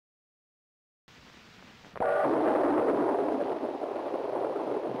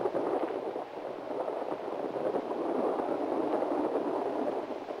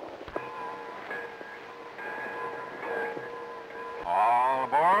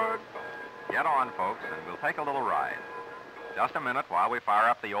Get on, folks, and we'll take a little ride. Just a minute while we fire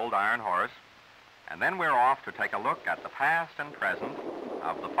up the old iron horse, and then we're off to take a look at the past and present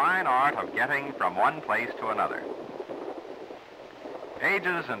of the fine art of getting from one place to another.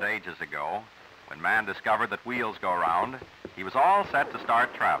 Ages and ages ago, when man discovered that wheels go round, he was all set to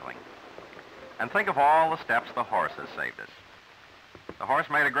start traveling. And think of all the steps the horse has saved us. The horse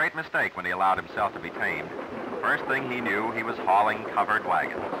made a great mistake when he allowed himself to be tamed. First thing he knew, he was hauling covered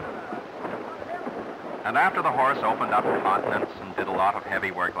wagons. And after the horse opened up continents and did a lot of heavy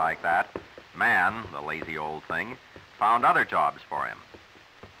work like that, man, the lazy old thing, found other jobs for him.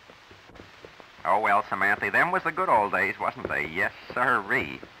 Oh, well, Samantha, them was the good old days, wasn't they? Yes,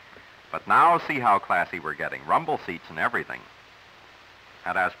 sirree. But now see how classy we're getting. Rumble seats and everything.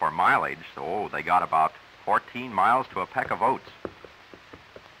 And as for mileage, oh, they got about 14 miles to a peck of oats.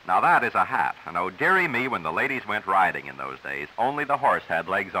 Now that is a hat, and oh, dearie me, when the ladies went riding in those days, only the horse had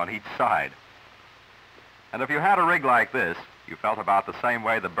legs on each side. And if you had a rig like this, you felt about the same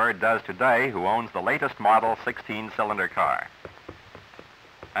way the bird does today who owns the latest model 16-cylinder car.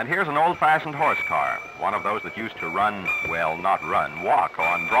 And here's an old-fashioned horse car, one of those that used to run, well, not run, walk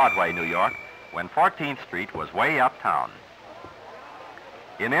on Broadway, New York, when 14th Street was way uptown.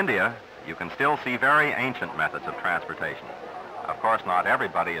 In India, you can still see very ancient methods of transportation. Of course, not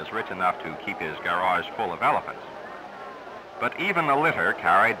everybody is rich enough to keep his garage full of elephants. But even a litter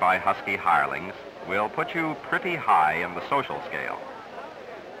carried by husky hirelings will put you pretty high in the social scale.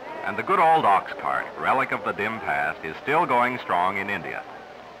 And the good old ox cart, relic of the dim past, is still going strong in India.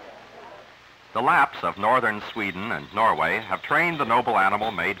 The Lapps of northern Sweden and Norway have trained the noble animal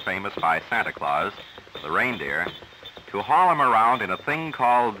made famous by Santa Claus, the reindeer, to haul him around in a thing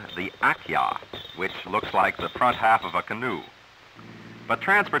called the akya, which looks like the front half of a canoe. But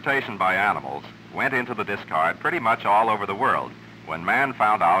transportation by animals went into the discard pretty much all over the world when man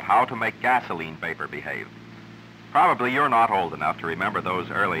found out how to make gasoline vapor behave. Probably you're not old enough to remember those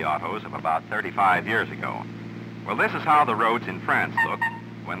early autos of about 35 years ago. Well, this is how the roads in France looked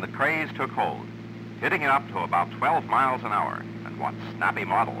when the craze took hold, hitting it up to about 12 miles an hour. And what snappy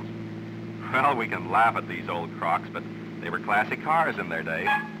models. Well, we can laugh at these old crocs, but they were classy cars in their day.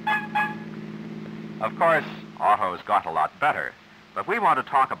 Of course, autos got a lot better, but we want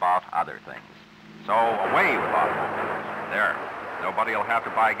to talk about other things. So away with automobiles. There, nobody will have to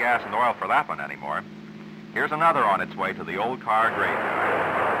buy gas and oil for that one anymore. Here's another on its way to the old car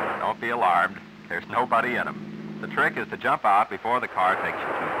graveyard. Don't be alarmed, there's nobody in them. The trick is to jump out before the car takes you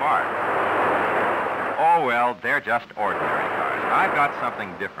too far. Oh, well, they're just ordinary cars. I've got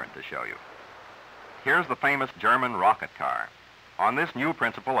something different to show you. Here's the famous German rocket car. On this new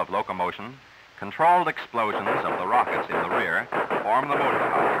principle of locomotion, controlled explosions of the rockets in the rear form the motor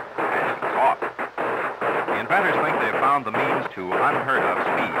power, and it's off. The inventors think they've found the means to unheard of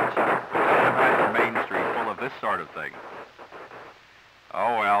speeds. Just imagine Main Street full of this sort of thing.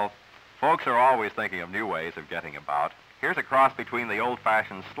 Oh, well, folks are always thinking of new ways of getting about. Here's a cross between the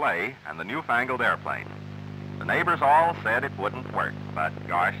old-fashioned sleigh and the newfangled airplane. The neighbors all said it wouldn't work, but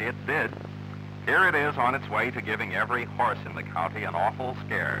gosh, it did. Here it is on its way to giving every horse in the county an awful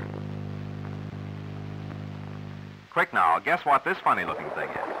scare. Quick now, guess what this funny-looking thing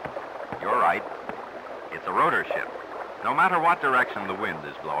is? You're right. It's a rotor ship. No matter what direction the wind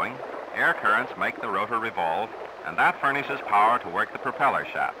is blowing, air currents make the rotor revolve, and that furnishes power to work the propeller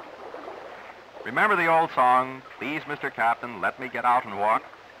shaft. Remember the old song, "Please, Mr. Captain, let me get out and walk"?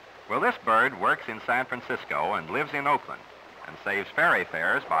 Well, this bird works in San Francisco and lives in Oakland and saves ferry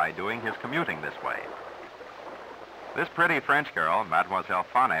fares by doing his commuting this way. This pretty French girl, Mademoiselle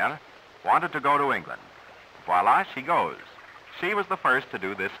Faner, wanted to go to England. Voila, she goes. She was the first to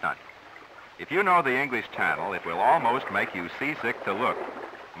do this stunt. If you know the English Channel, it will almost make you seasick to look.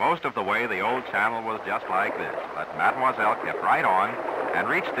 Most of the way, the old channel was just like this, but Mademoiselle kept right on and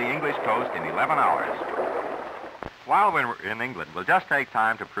reached the English coast in 11 hours. While we're in England, we'll just take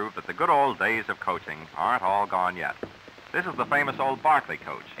time to prove that the good old days of coaching aren't all gone yet. This is the famous old Barclay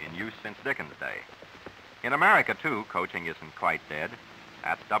coach, in use since Dickens' day. In America, too, coaching isn't quite dead.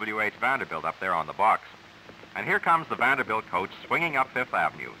 That's W.H. Vanderbilt up there on the box. And here comes the Vanderbilt coach swinging up Fifth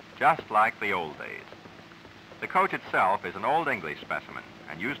Avenue, just like the old days. The coach itself is an old English specimen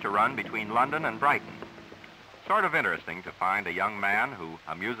and used to run between London and Brighton. Sort of interesting to find a young man who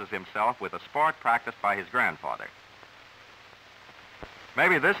amuses himself with a sport practiced by his grandfather.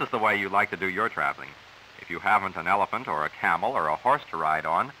 Maybe this is the way you like to do your traveling. If you haven't an elephant or a camel or a horse to ride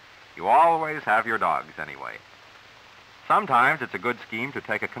on, you always have your dogs anyway. Sometimes it's a good scheme to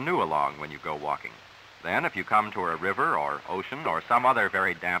take a canoe along when you go walking. Then if you come to a river or ocean or some other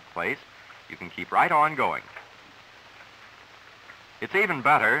very damp place, you can keep right on going. It's even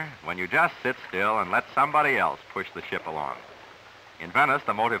better when you just sit still and let somebody else push the ship along. In Venice,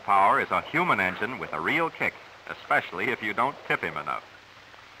 the motive power is a human engine with a real kick, especially if you don't tip him enough.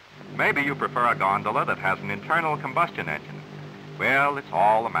 Maybe you prefer a gondola that has an internal combustion engine. Well, it's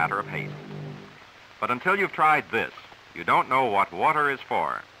all a matter of taste. But until you've tried this, you don't know what water is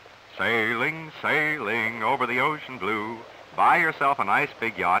for. Sailing, sailing over the ocean blue. Buy yourself a nice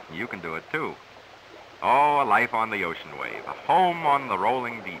big yacht and you can do it too. Oh, a life on the ocean wave, a home on the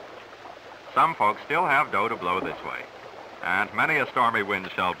rolling deep. Some folks still have dough to blow this way, and many a stormy wind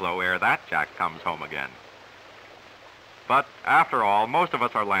shall blow ere that Jack comes home again. But after all, most of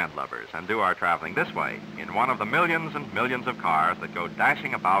us are landlubbers and do our traveling this way, in one of the millions and millions of cars that go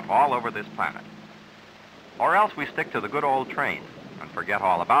dashing about all over this planet. Or else we stick to the good old train and forget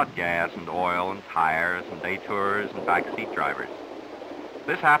all about gas and oil and tires and day tours and backseat drivers.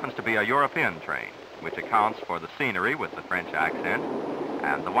 This happens to be a European train, which accounts for the scenery with the French accent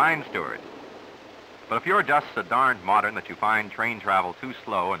and the wine steward. But if you're just so darned modern that you find train travel too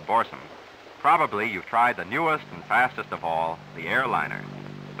slow and boresome, probably you've tried the newest and fastest of all, the airliner.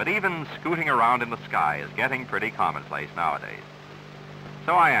 But even scooting around in the sky is getting pretty commonplace nowadays.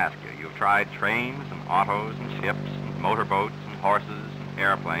 So I ask you, you've tried trains and autos and ships and motorboats and horses and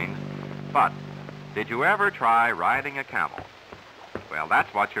airplanes, but did you ever try riding a camel? Well,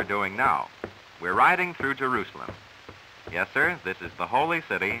 that's what you're doing now. We're riding through Jerusalem. Yes, sir, this is the holy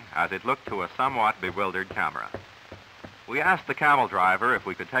city as it looked to a somewhat bewildered camera. We asked the camel driver if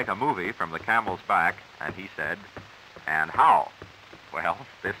we could take a movie from the camel's back, and he said, "And how?" Well,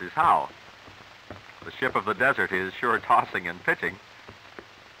 this is how. The ship of the desert is sure tossing and pitching.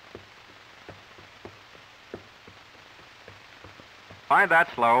 Find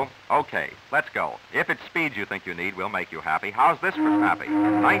that slow? Okay, let's go. If it's speed you think you need, we'll make you happy. How's this for snappy?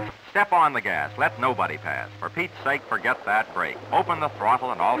 Ninth, step on the gas. Let nobody pass. For Pete's sake, forget that brake. Open the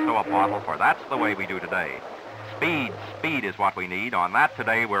throttle and also a bottle, for that's the way we do today. Speed, speed is what we need. On that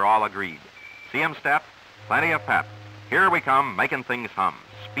today we're all agreed. See 'em step? Plenty of pep. Here we come, making things hum.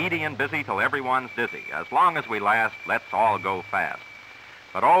 Speedy and busy till everyone's dizzy. As long as we last, let's all go fast.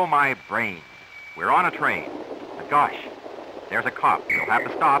 But oh, my brain. We're on a train. But gosh, there's a cop. You'll have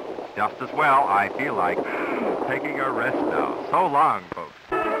to stop. Just as well, I feel like taking a rest now. So long, folks.